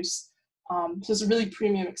would produce. So it's a really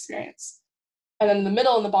premium experience. And then in the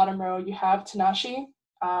middle, in the bottom row, you have Tinashe,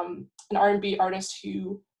 an R&B artist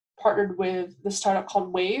who partnered with the startup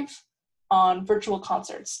called Wave on virtual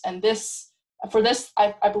concerts. And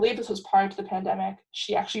I believe this was prior to the pandemic,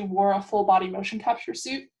 she actually wore a full body motion capture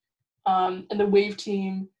suit. And the Wave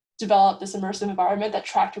team developed this immersive environment that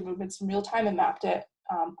tracked her movements in real time and mapped it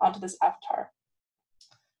onto this avatar.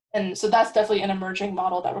 And so that's definitely an emerging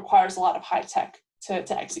model that requires a lot of high tech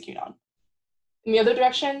to execute on. In the other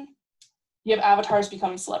direction, you have avatars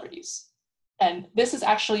becoming celebrities. And this is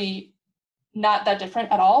actually not that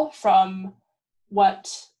different at all from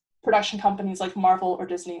what production companies like Marvel or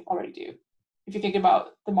Disney already do. If you think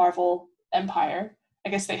about the Marvel empire, I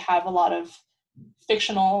guess they have a lot of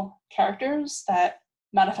fictional characters that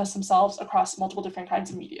manifest themselves across multiple different kinds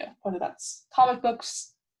of media, whether that's comic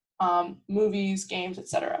books, movies, games,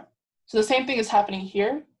 etc. So the same thing is happening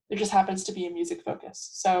here. There just happens to be a music focus.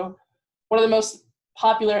 So one of the most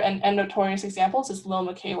popular and notorious examples is Lil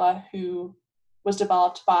Miquela, who was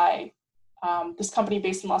developed by this company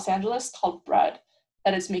based in Los Angeles called Bread,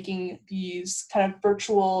 that is making these kind of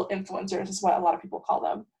virtual influencers, is what a lot of people call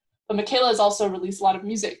them. But Miquela has also released a lot of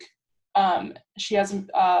music. She has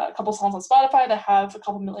a couple songs on Spotify that have a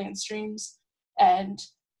couple million streams, and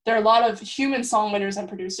there are a lot of human songwriters and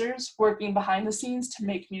producers working behind the scenes to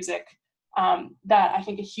make music that I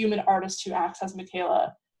think a human artist who acts as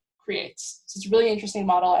Miquela creates. So it's a really interesting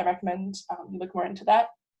model. I recommend you look more into that.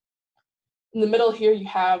 In the middle here, you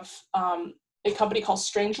have a company called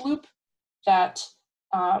Strange Loop that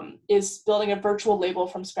is building a virtual label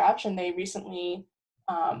from scratch, and they recently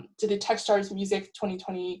did the Techstars Music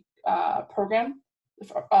 2020 program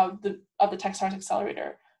of the Techstars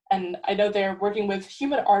Accelerator. And I know they're working with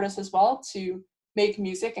human artists as well to make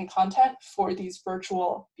music and content for these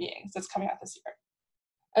virtual beings that's coming out this year.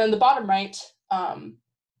 And in the bottom right,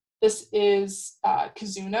 this is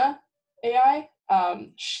Kizuna AI.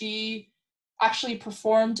 She actually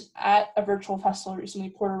performed at a virtual festival recently,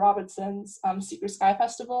 Porter Robinson's Secret Sky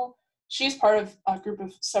Festival. She's part of a group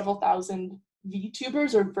of several thousand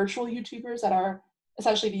VTubers or virtual YouTubers that are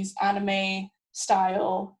essentially these anime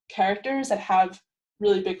style characters that have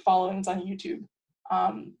really big followings on YouTube.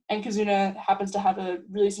 And Kizuna happens to have a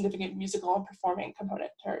really significant musical and performing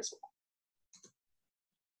component to her as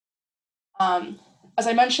well. As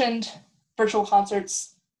I mentioned, virtual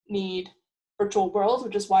concerts need virtual worlds,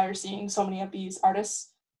 which is why you're seeing so many of these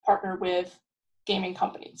artists partner with gaming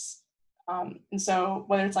companies. And so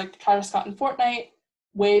whether it's like Travis Scott in Fortnite,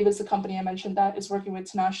 Wave is the company I mentioned that is working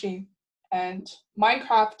with Tanashi, and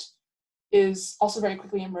Minecraft is also very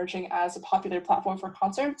quickly emerging as a popular platform for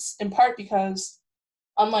concerts, in part because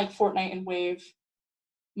unlike Fortnite and Wave,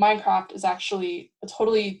 Minecraft is actually a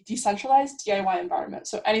totally decentralized DIY environment.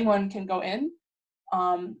 So anyone can go in,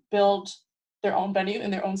 build their own venue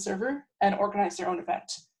in their own server, and organize their own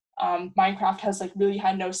event. Minecraft has like really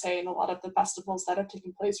had no say in a lot of the festivals that have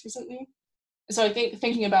taken place recently. So I think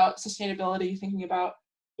thinking about sustainability, thinking about,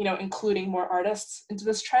 you know, including more artists into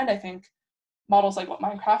this trend, I think models like what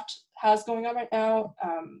Minecraft has going on right now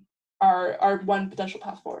are one potential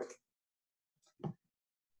path forward.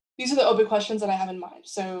 These are the open questions that I have in mind.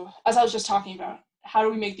 So as I was just talking about, how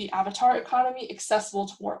do we make the avatar economy accessible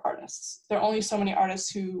to more artists? There are only so many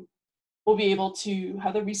artists who will be able to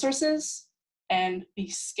have the resources and the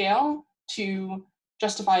scale to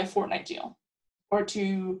justify a Fortnite deal, or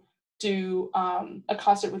to do a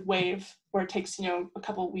concert with Wave where it takes, you know, a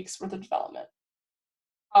couple of weeks worth of development.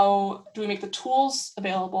 How do we make the tools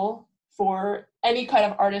available for any kind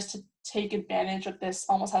of artist to take advantage of this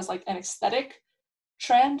almost as like an aesthetic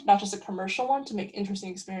trend, not just a commercial one, to make interesting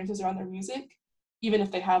experiences around their music, even if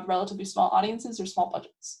they have relatively small audiences or small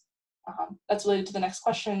budgets? That's related to the next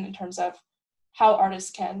question in terms of how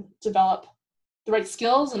artists can develop the right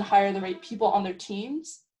skills and hire the right people on their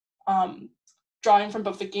teams, drawing from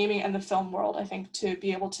both the gaming and the film world, I think, to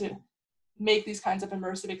be able to make these kinds of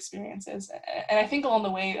immersive experiences. And I think along the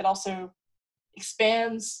way, it also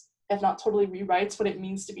expands, if not totally rewrites, what it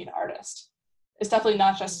means to be an artist. It's definitely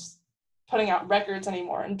not just putting out records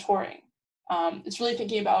anymore and touring. It's really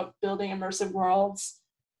thinking about building immersive worlds,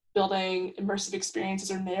 building immersive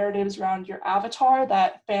experiences or narratives around your avatar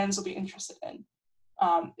that fans will be interested in.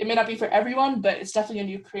 It may not be for everyone, but it's definitely a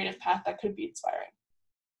new creative path that could be inspiring.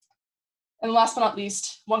 And last but not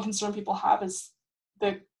least, one concern people have is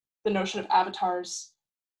the notion of avatars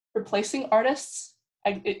replacing artists,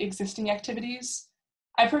 existing activities.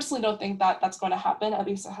 I personally don't think that that's going to happen. At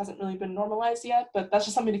least it hasn't really been normalized yet, but that's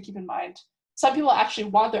just something to keep in mind. Some people actually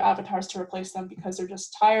want their avatars to replace them because they're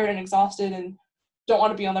just tired and exhausted and don't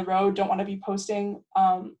want to be on the road, don't want to be posting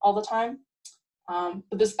all the time.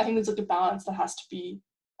 But I think there's a good balance that has to be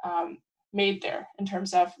made there in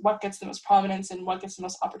terms of what gets the most prominence and what gets the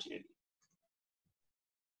most opportunity.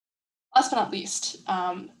 Last but not least,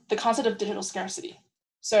 the concept of digital scarcity.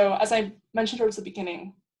 So as I mentioned towards the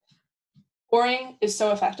beginning, touring is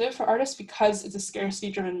so effective for artists because it's a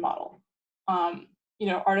scarcity-driven model. You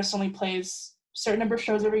know, artists only plays a certain number of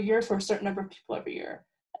shows every year for a certain number of people every year,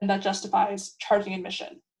 and that justifies charging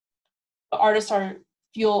admission. But artists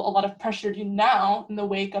feel a lot of pressure to do now in the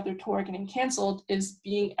wake of their tour getting canceled is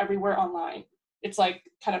being everywhere online. It's like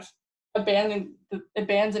kind of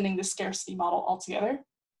abandoning the scarcity model altogether,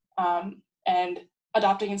 and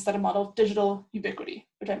adopting instead a model of digital ubiquity,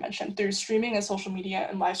 which I mentioned, through streaming and social media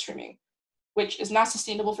and live streaming, which is not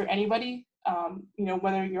sustainable for anybody. You know,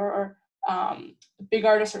 whether you're a big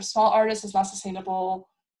artist or small artist, is not sustainable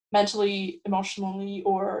mentally, emotionally,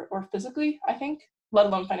 or physically, I think, let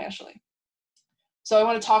alone financially. So I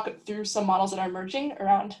want to talk through some models that are emerging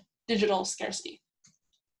around digital scarcity.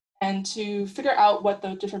 And to figure out what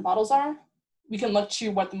the different models are, we can look to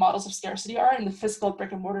what the models of scarcity are in the physical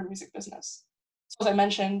brick and mortar music business. So as I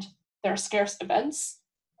mentioned, there are scarce events.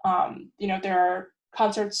 You know, there are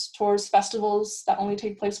concerts, tours, festivals that only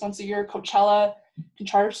take place once a year. Coachella can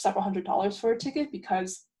charge several $100s for a ticket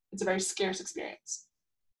because it's a very scarce experience.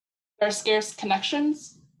 There are scarce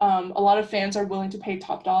connections. A lot of fans are willing to pay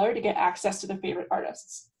top dollar to get access to their favorite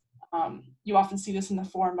artists. You often see this in the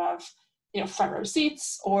form of, you know, front row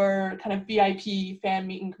seats or kind of VIP fan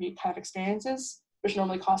meet and greet kind of experiences, which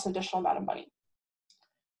normally cost an additional amount of money.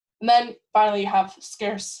 And then finally, you have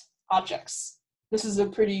scarce objects. This is a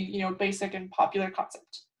pretty, you know, basic and popular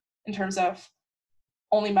concept in terms of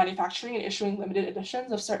only manufacturing and issuing limited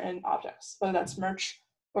editions of certain objects, whether that's merch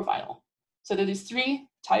or vinyl. So there are these three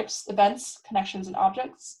types: events, connections, and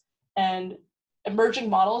objects. And emerging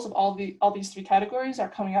models of all these three categories are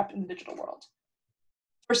coming up in the digital world.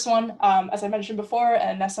 First one, as I mentioned before,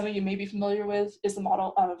 and as some of you may be familiar with, is the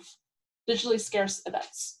model of digitally scarce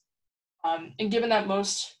events. And given that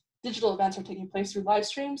most digital events are taking place through live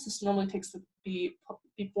streams, this normally takes the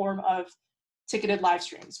form of ticketed live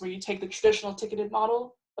streams, where you take the traditional ticketed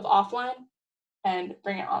model of offline and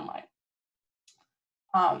bring it online.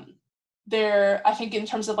 I think in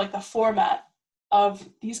terms of like the format of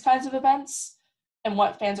these kinds of events and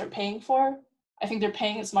what fans are paying for, I think they're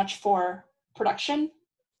paying as much for production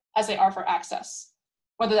as they are for access,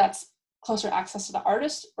 whether that's closer access to the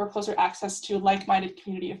artist or closer access to a like-minded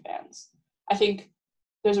community of fans. I think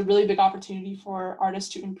there's a really big opportunity for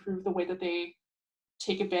artists to improve the way that they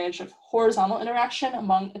take advantage of horizontal interaction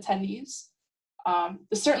among attendees.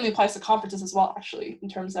 This certainly applies to conferences as well, actually, in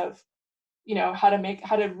terms of how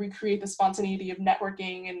to recreate the spontaneity of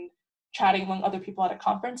networking and chatting among other people at a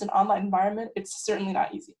conference. An online environment, it's certainly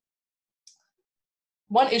not easy.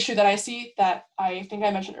 One issue that I see that I think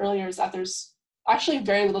I mentioned earlier is that there's actually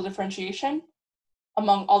very little differentiation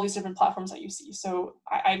among all these different platforms that you see. So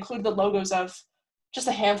I included the logos of just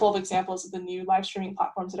a handful of examples of the new live streaming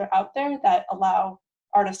platforms that are out there that allow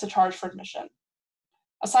artists to charge for admission.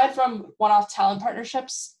 Aside from one-off talent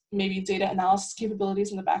partnerships, maybe data analysis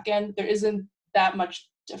capabilities in the back end, there isn't that much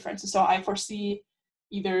difference. So I foresee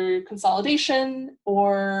either consolidation,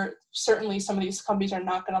 or certainly some of these companies are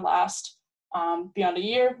not going to last beyond a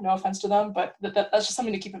year. No offense to them, but that's just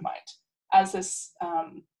something to keep in mind as this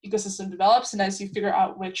ecosystem develops and as you figure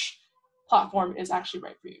out which platform is actually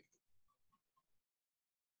right for you.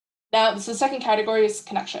 Now, the second category is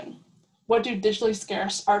connection. What do digitally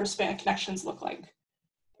scarce artist-fan connections look like?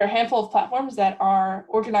 There are a handful of platforms that are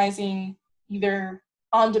organizing either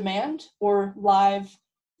on-demand or live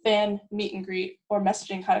fan meet and greet or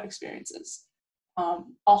messaging kind of experiences.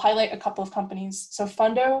 I'll highlight a couple of companies. So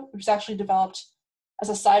Fundo, which is actually developed as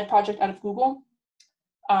a side project out of Google,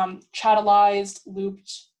 Chatalized,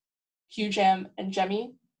 Looped, HueJam, and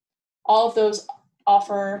Jemmy. All of those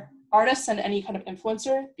offer artists and any kind of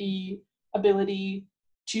influencer the ability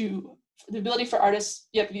for artists,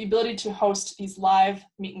 the ability to host these live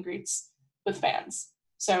meet and greets with fans.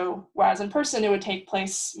 So whereas in person, it would take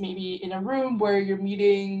place maybe in a room where you're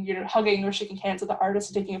meeting, you're hugging or shaking hands with the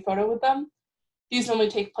artist and taking a photo with them. These normally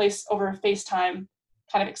take place over a FaceTime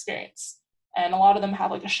kind of experience. And a lot of them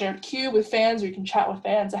have like a shared queue with fans, where you can chat with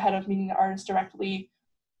fans ahead of meeting the artist directly.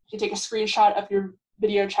 You can take a screenshot of your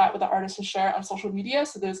video chat with the artist and share it on social media.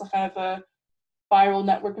 So there's a kind of a viral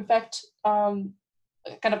network effect kind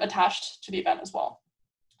of attached to the event as well.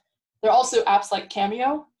 There are also apps like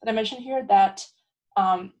Cameo that I mentioned here that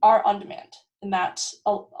are on demand, in that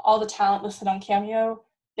all the talent listed on Cameo,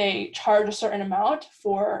 they charge a certain amount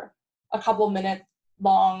for a couple minute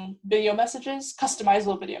long video messages,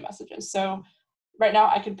 customizable video messages. So right now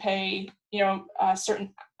I could pay, a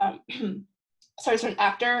certain certain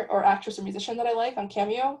actor or actress or musician that I like on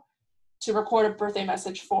Cameo to record a birthday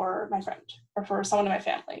message for my friend or for someone in my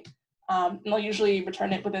family. And I'll usually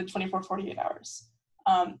return it within 24, 48 hours.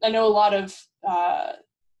 I know a lot of,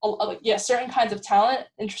 certain kinds of talent,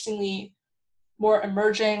 interestingly, more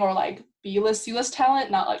emerging or like B-list, C-list talent,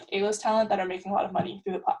 not like A-list talent, that are making a lot of money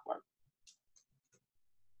through the platform.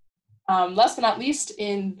 Last but not least,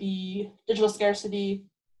 in the digital scarcity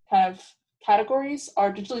kind of categories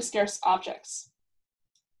are digitally scarce objects.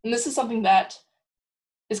 And this is something that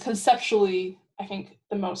is conceptually, I think,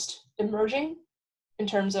 the most emerging in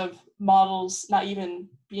terms of models not even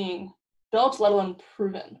being built, let alone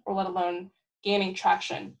proven, or let alone gaining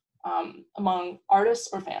traction among artists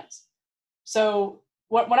or fans. So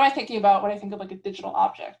what am I thinking about when I think of like a digital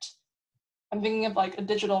object? I'm thinking of like a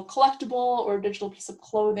digital collectible or a digital piece of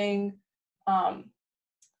clothing.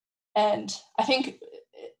 And I think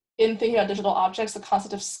in thinking about digital objects, the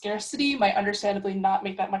concept of scarcity might understandably not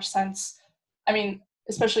make that much sense. I mean,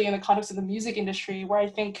 especially in the context of the music industry, where I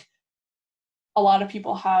think a lot of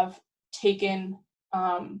people have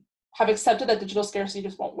accepted that digital scarcity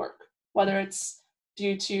just won't work, whether it's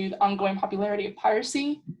due to the ongoing popularity of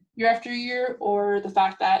piracy year after year, or the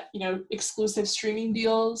fact that, exclusive streaming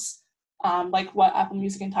deals, like what Apple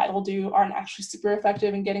Music and Tidal do, aren't actually super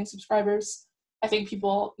effective in getting subscribers. I think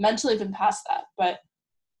people mentally have been past that, but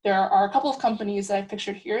there are a couple of companies that I've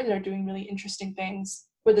pictured here that are doing really interesting things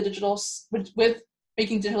with with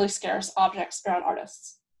making digitally scarce objects around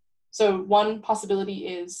artists. So one possibility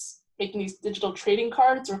is making these digital trading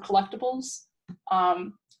cards or collectibles.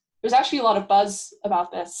 There's actually a lot of buzz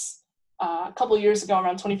about this a couple of years ago,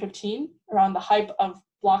 around 2015, around the hype of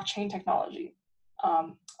blockchain technology.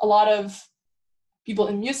 A lot of people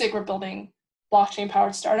in music were building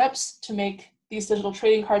blockchain-powered startups to make these digital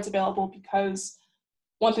trading cards available, because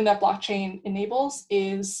one thing that blockchain enables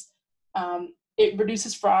is it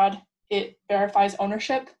reduces fraud, it verifies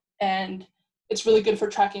ownership, and it's really good for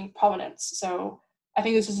tracking provenance. So I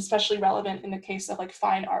think this is especially relevant in the case of like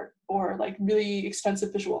fine art or like really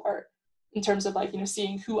expensive visual art, in terms of like,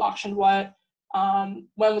 seeing who auctioned what,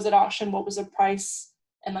 when was it auctioned, what was the price,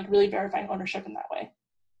 and like really verifying ownership in that way.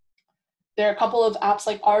 There are a couple of apps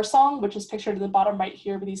like Our Song, which is pictured in the bottom right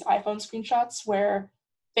here with these iPhone screenshots, where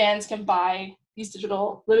fans can buy these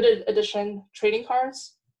digital limited edition trading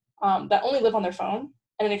cards that only live on their phone.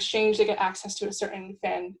 And in exchange, they get access to a certain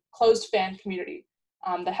closed fan community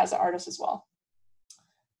that has the artist as well.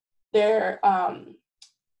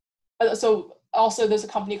 So also there's a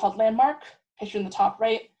company called Landmark, pictured in the top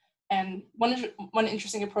right. And one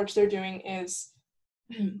interesting approach they're doing is,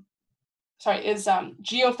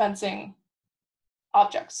 geofencing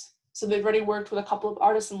objects. So they've already worked with a couple of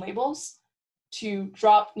artists and labels to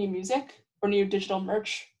drop new music or new digital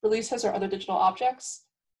merch releases or other digital objects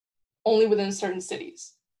only within certain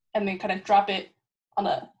cities. And they kind of drop it on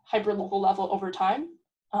a hyper-local level over time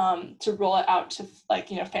to roll it out to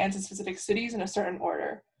fans in specific cities in a certain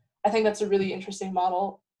order. I think that's a really interesting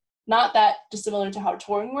model. Not that dissimilar to how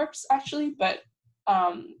touring works, actually, but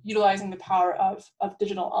utilizing the power of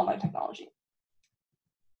digital online technology.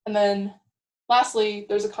 And then lastly,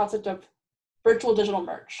 there's a concept of virtual digital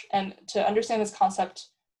merch. And to understand this concept,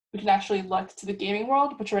 we can actually look to the gaming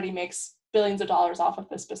world, which already makes billions of dollars off of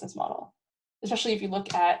this business model. Especially if you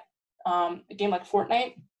look at a game like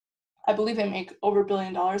Fortnite, I believe they make over $1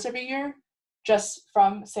 billion every year just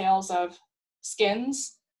from sales of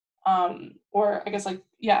skins, or I guess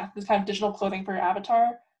this kind of digital clothing for your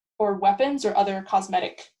avatar, or weapons or other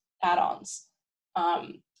cosmetic add-ons.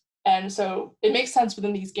 And so it makes sense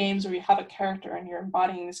within these games where you have a character and you're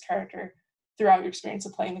embodying this character throughout your experience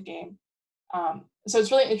of playing the game. So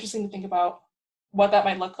it's really interesting to think about what that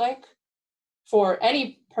might look like for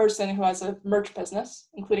any person who has a merch business,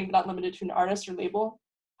 including but not limited to an artist or label.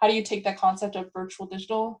 How do you take that concept of virtual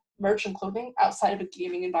digital merch and clothing outside of a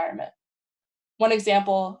gaming environment? One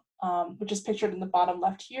example, which is pictured in the bottom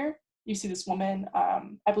left here, you see this woman,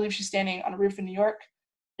 I believe she's standing on a roof in New York,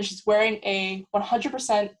 and she's wearing a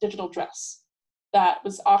 100% digital dress that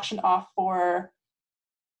was auctioned off for,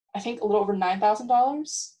 I think, a little over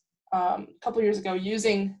 $9,000 a couple of years ago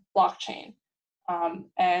using blockchain.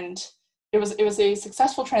 And it was a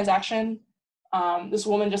successful transaction. This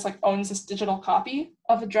woman just owns this digital copy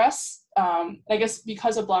of a dress. I guess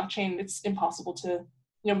because of blockchain, it's impossible to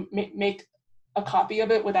make a copy of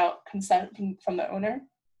it without consent from the owner.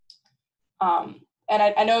 And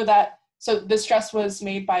I know that, so this dress was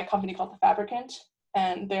made by a company called The Fabricant,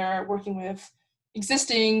 and they're working with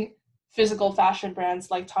existing physical fashion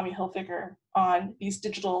brands like Tommy Hilfiger on these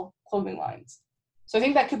digital clothing lines. So I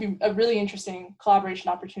think that could be a really interesting collaboration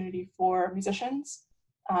opportunity for musicians,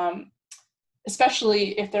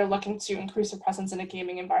 especially if they're looking to increase their presence in a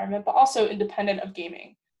gaming environment, but also independent of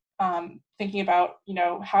gaming. Thinking about,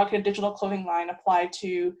 how can a digital clothing line apply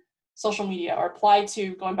to social media or apply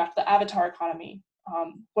to going back to the avatar economy,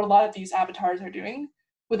 what a lot of these avatars are doing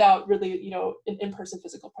without really, an in-person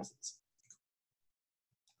physical presence.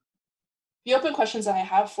 The open questions that I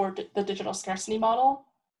have for the digital scarcity model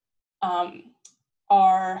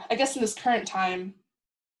are, I guess in this current time,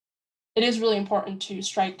 it is really important to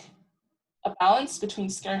strike a balance between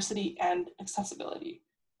scarcity and accessibility.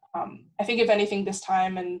 I think if anything this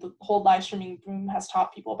time and the whole live streaming boom has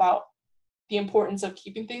taught people about the importance of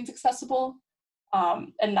keeping things accessible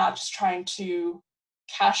and not just trying to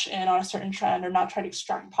cash in on a certain trend or not try to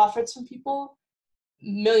extract profits from people,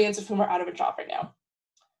 millions of whom are out of a job right now.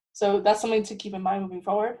 So that's something to keep in mind moving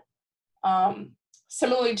forward.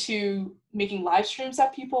 Similarly to making live streams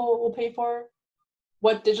that people will pay for,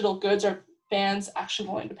 what digital goods are fans actually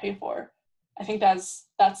willing to pay for? I think that's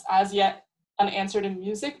as yet unanswered in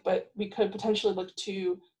music, but we could potentially look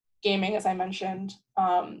to gaming, as I mentioned,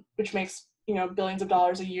 which makes billions of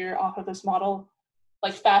dollars a year off of this model,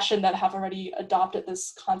 like fashion that have already adopted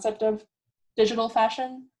this concept of digital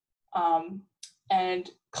fashion, and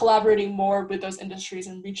collaborating more with those industries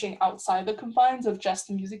and reaching outside the confines of just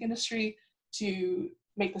the music industry to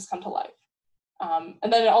make this come to life.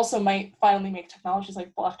 And then it also might finally make technologies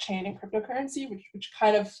like blockchain and cryptocurrency, which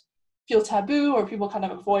kind of feel taboo or people kind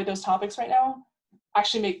of avoid those topics right now,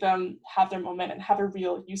 actually make them have their moment and have a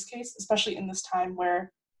real use case, especially in this time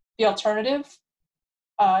where the alternative,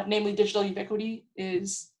 namely digital ubiquity,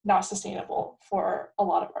 is not sustainable for a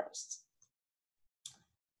lot of artists.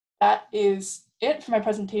 That is it for my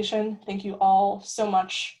presentation. Thank you all so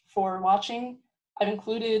much for watching. I've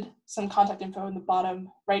included some contact info in the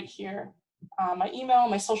bottom right here. My email,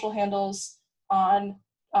 my social handles on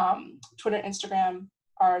Twitter and Instagram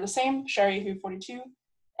are the same, Cheri42,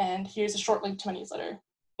 and here's a short link to my newsletter,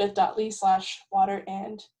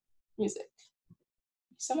 bit.ly/waterandmusic. Thank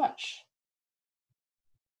you so much.